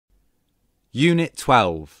Unit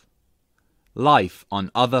 12. Life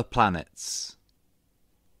on Other Planets.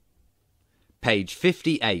 Page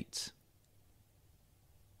 58.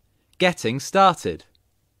 Getting started.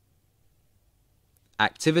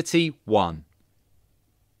 Activity 1.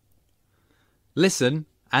 Listen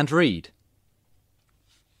and read.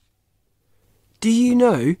 Do you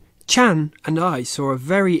know, Chan and I saw a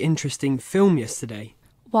very interesting film yesterday.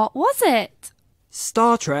 What was it?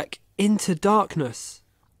 Star Trek Into Darkness.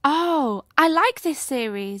 Oh, I like this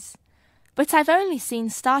series. But I've only seen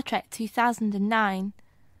Star Trek 2009.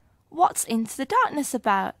 What's Into the Darkness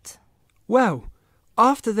about? Well,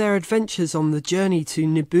 after their adventures on the journey to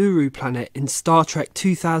Nibiru planet in Star Trek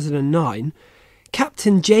 2009,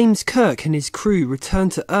 Captain James Kirk and his crew return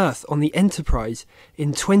to Earth on the Enterprise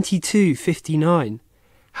in 2259.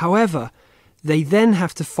 However, they then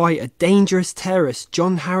have to fight a dangerous terrorist,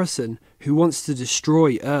 John Harrison, who wants to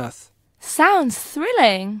destroy Earth. Sounds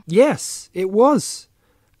thrilling. Yes, it was.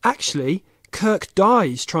 Actually, Kirk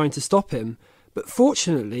dies trying to stop him, but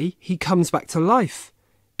fortunately he comes back to life.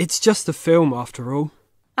 It's just a film after all.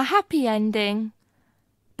 A happy ending.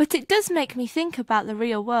 But it does make me think about the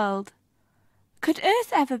real world. Could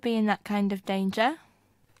Earth ever be in that kind of danger?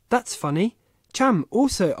 That's funny. Cham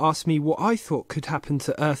also asked me what I thought could happen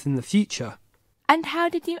to Earth in the future. And how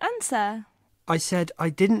did you answer? I said I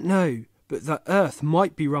didn't know, but that Earth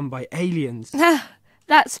might be run by aliens.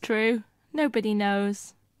 That's true. Nobody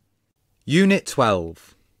knows. Unit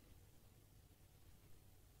 12.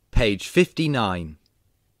 Page 59.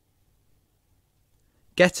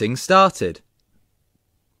 Getting started.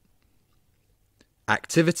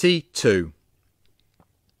 Activity 2.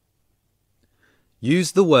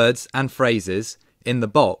 Use the words and phrases in the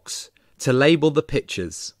box to label the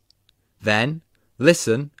pictures. Then,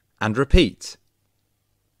 listen and repeat.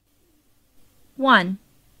 1.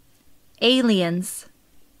 Aliens.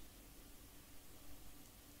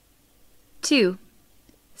 2.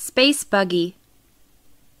 Space buggy.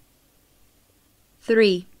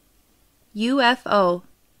 3. UFO.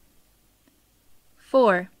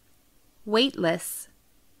 4. Weightless.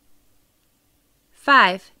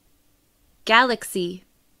 5. Galaxy.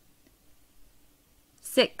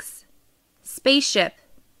 6. Spaceship.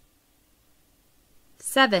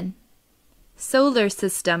 7. Solar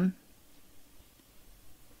system.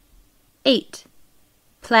 8.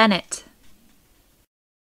 Planet.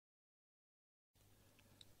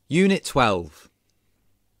 Unit 12.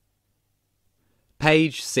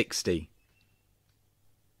 Page 60.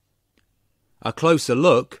 A closer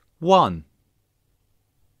look 1.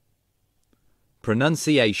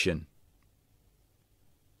 Pronunciation.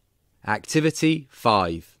 Activity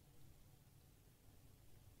 5.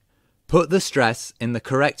 Put the stress in the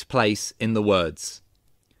correct place in the words.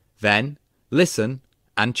 Then, listen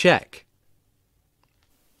and check.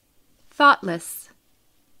 Thoughtless.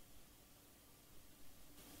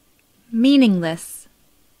 Meaningless.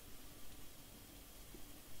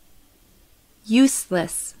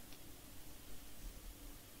 Useless.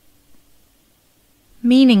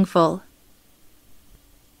 Meaningful.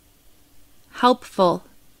 Helpful.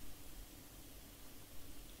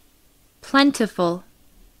 Plentiful.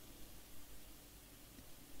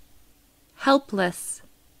 Helpless.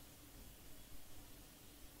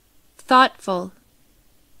 Thoughtful.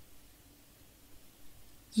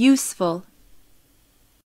 Useful.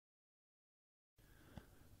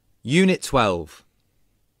 Unit 12.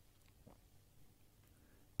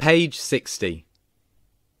 Page 60.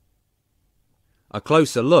 A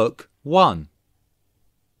closer look 1.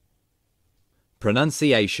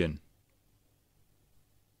 Pronunciation.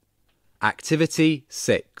 Activity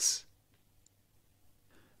 6.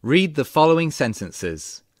 Read the following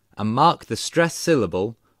sentences and mark the stressed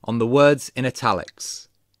syllable on the words in italics.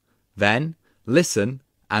 Then, listen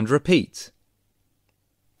and repeat.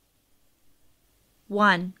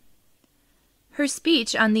 1. Her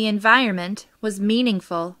speech on the environment was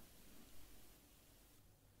meaningful.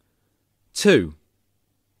 2.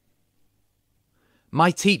 My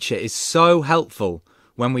teacher is so helpful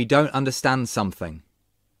when we don't understand something.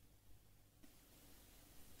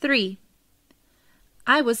 3.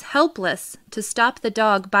 I was helpless to stop the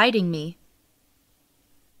dog biting me.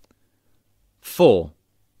 4.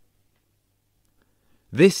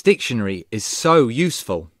 This dictionary is so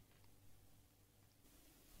useful.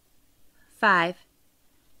 5.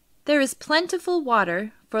 There is plentiful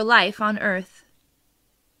water for life on Earth.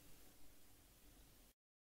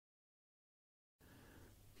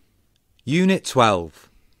 Unit 12.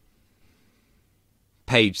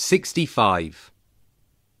 Page 65.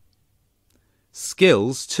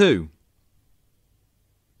 Skills 2.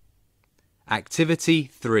 Activity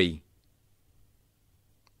 3.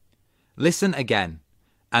 listen again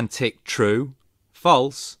and tick true,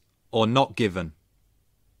 false, or not given.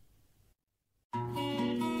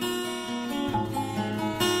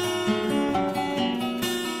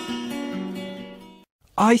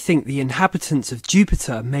 I think the inhabitants of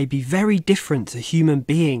Jupiter may be very different to human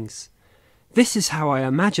beings. This is how I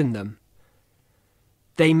imagine them.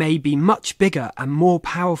 They may be much bigger and more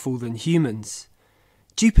powerful than humans.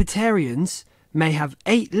 Jupiterians may have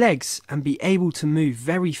 8 legs and be able to move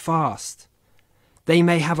very fast. They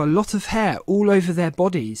may have a lot of hair all over their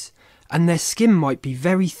bodies, and their skin might be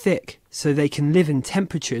very thick, so they can live in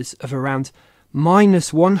temperatures of around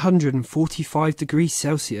 -145 degrees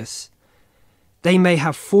Celsius. They may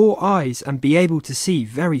have 4 eyes and be able to see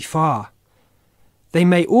very far. They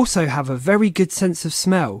may also have a very good sense of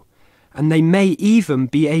smell, and they may even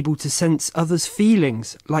be able to sense others'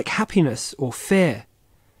 feelings like happiness or fear.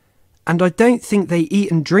 And I don't think they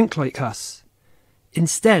eat and drink like us.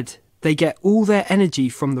 Instead, they get all their energy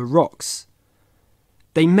from the rocks.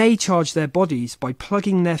 They may charge their bodies by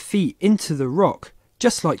plugging their feet into the rock,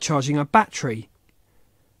 just like charging a battery.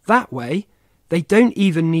 That way, they don't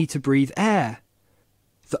even need to breathe air.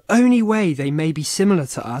 The only way they may be similar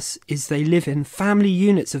to us is they live in family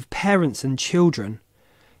units of parents and children.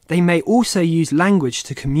 They may also use language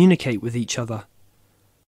to communicate with each other.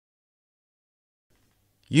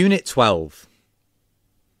 Unit 12.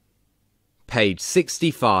 Page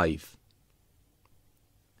 65.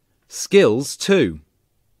 Skills 2.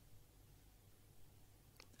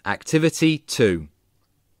 Activity 2.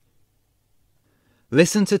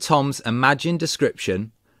 Listen to Tom's imagined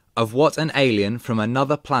description of what an alien from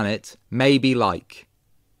another planet may be like.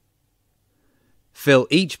 Fill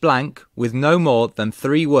each blank with no more than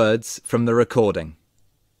 3 words from the recording.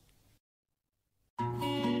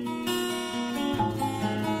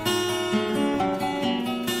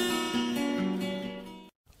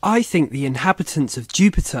 I think the inhabitants of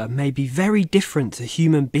Jupiter may be very different to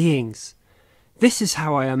human beings. This is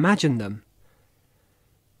how I imagine them.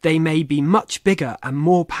 They may be much bigger and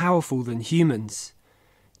more powerful than humans.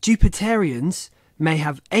 Jupiterians may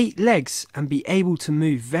have 8 legs and be able to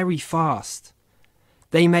move very fast.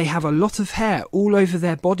 They may have a lot of hair all over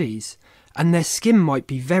their bodies, and their skin might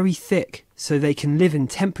be very thick, so they can live in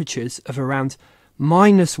temperatures of around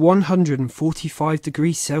 -145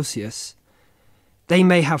 degrees Celsius. They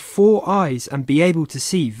may have 4 eyes and be able to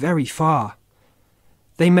see very far.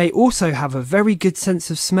 They may also have a very good sense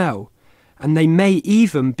of smell, and they may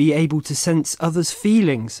even be able to sense others'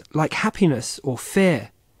 feelings like happiness or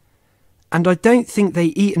fear. And I don't think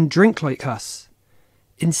they eat and drink like us.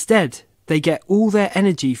 Instead, they get all their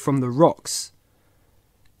energy from the rocks.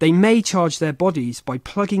 They may charge their bodies by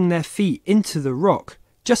plugging their feet into the rock,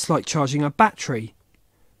 just like charging a battery.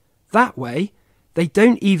 That way, they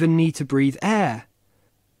don't even need to breathe air.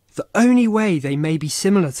 The only way they may be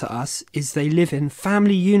similar to us is they live in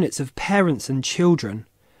family units of parents and children.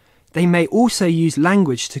 They may also use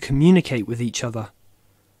language to communicate with each other.